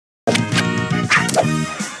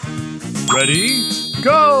Ready,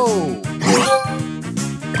 go!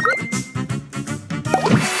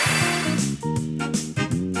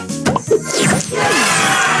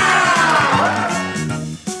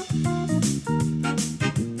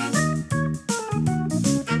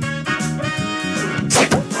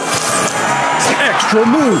 Extra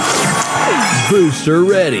move! Booster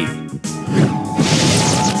ready!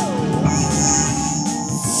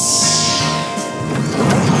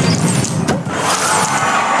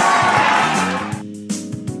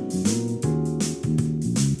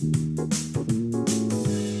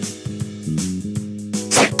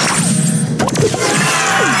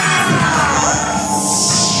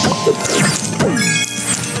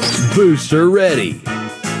 Booster ready!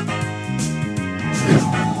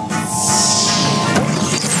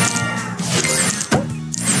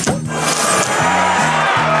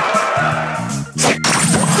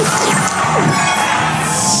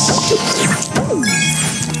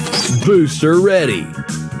 Booster ready!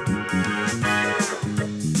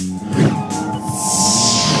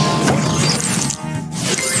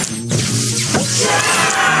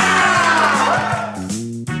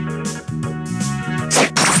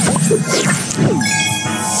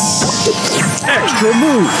 Extra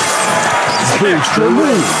move! Extra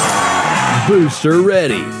move! Booster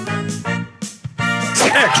ready!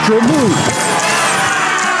 Extra move!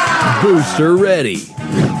 Booster ready!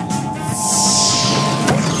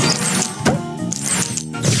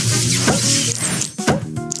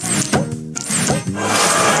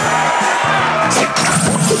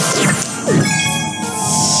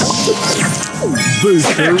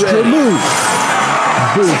 Booster extra ready. Move!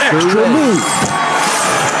 Booster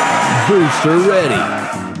extra ready. Move!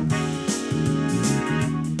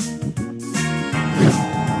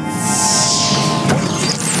 Booster ready!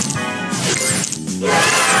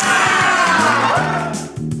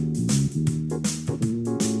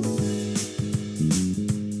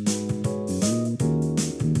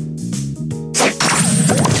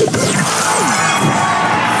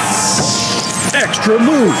 Extra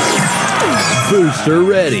move! Booster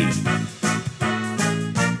ready!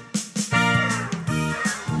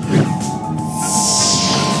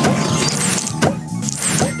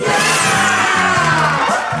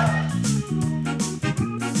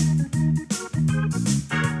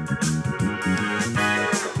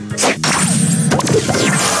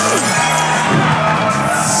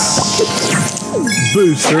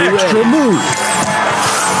 Booster extra ready! Move!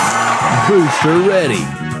 Booster ready!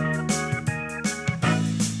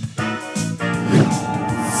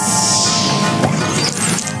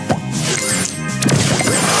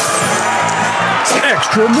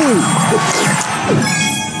 Extra move!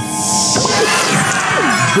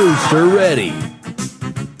 Booster ready!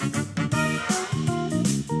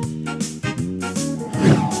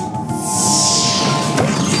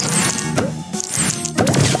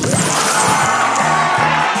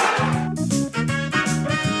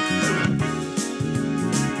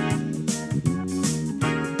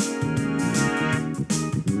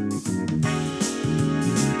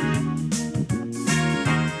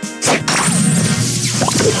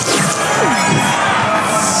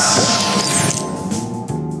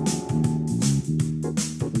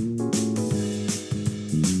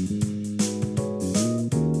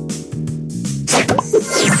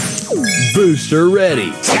 Booster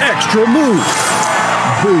ready! Extra move!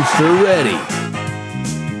 Booster ready!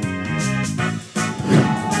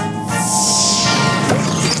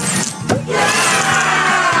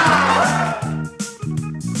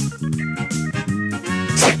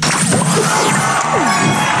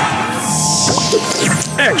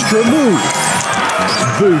 Extra move!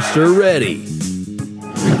 Booster ready!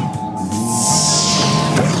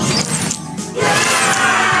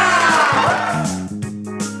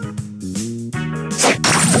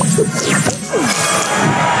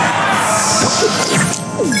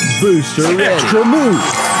 Booster ready! Extra move!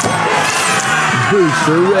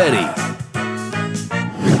 Booster ready!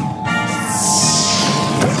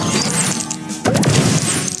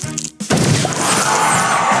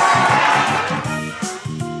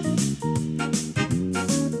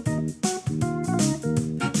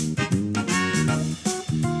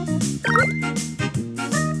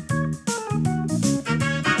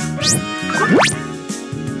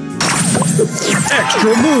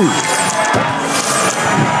 Extra move!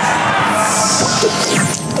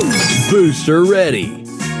 Booster ready!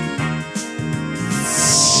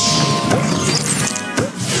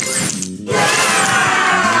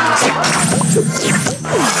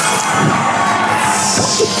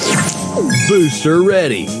 Booster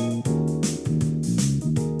ready!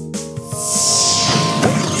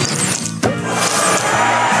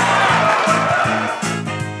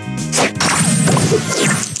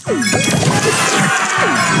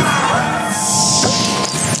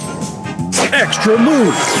 Extra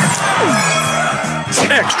move.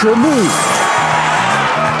 Extra move.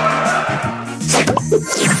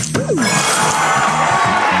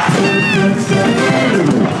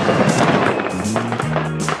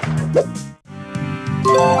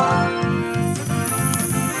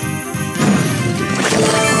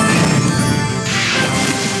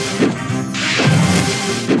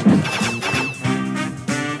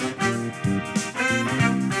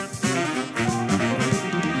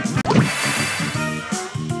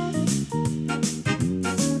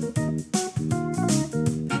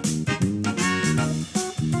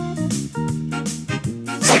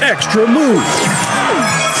 Extra move.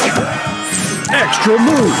 Extra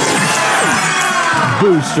move.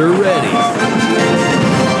 Booster ready.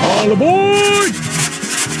 All aboard!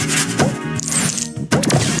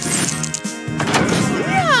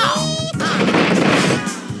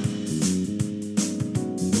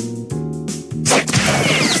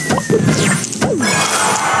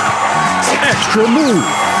 Extra move.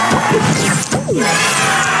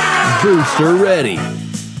 Booster ready.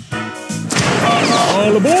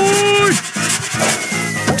 All aboard!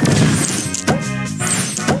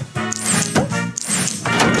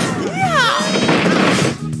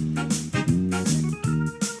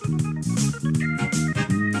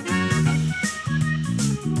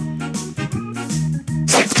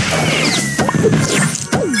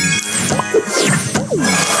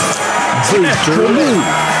 Booster move.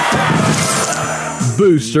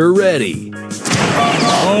 Booster ready.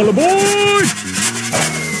 All aboard!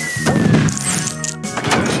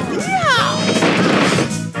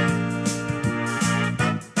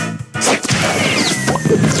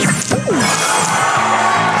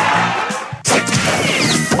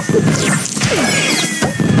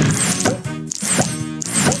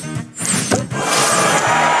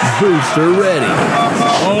 Booster ready.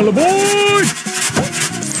 All aboard!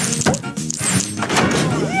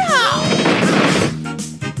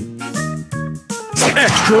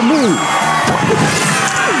 Extra move.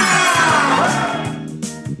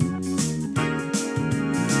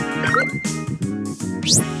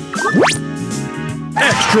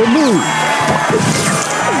 Extra move.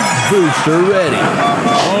 Booster ready.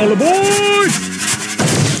 All aboard!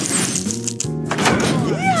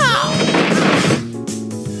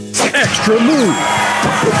 Extra move.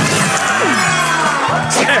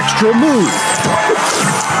 Extra move.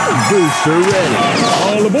 Booster ready.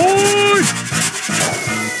 All aboard!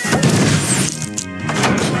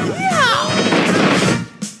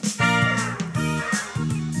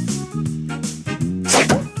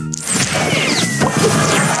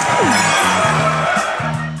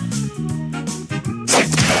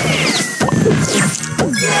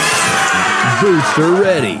 Booster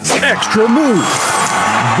ready. Extra move.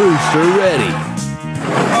 Booster ready.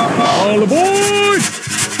 All aboard!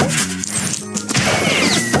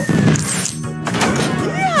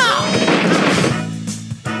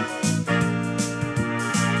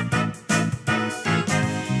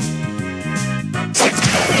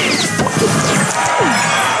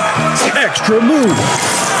 Extra move.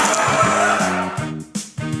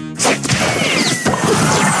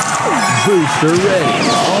 Booster ready.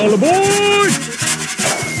 All aboard!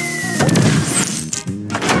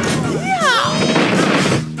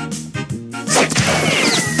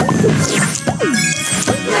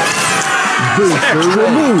 Booster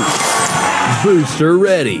move. Booster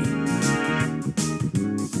ready.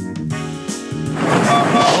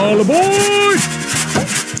 All aboard!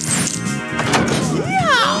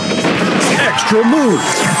 Extra move.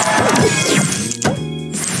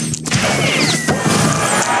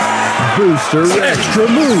 Booster ready. Extra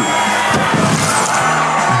move.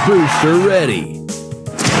 Booster ready.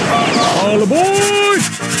 All aboard!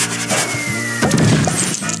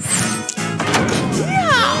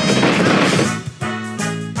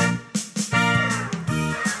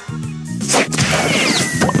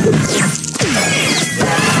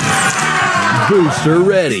 Booster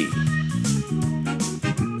ready.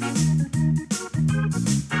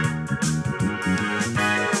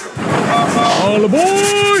 All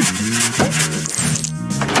aboard!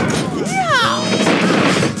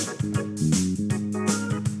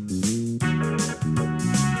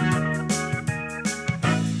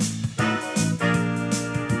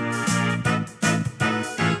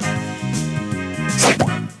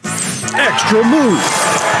 Extra move.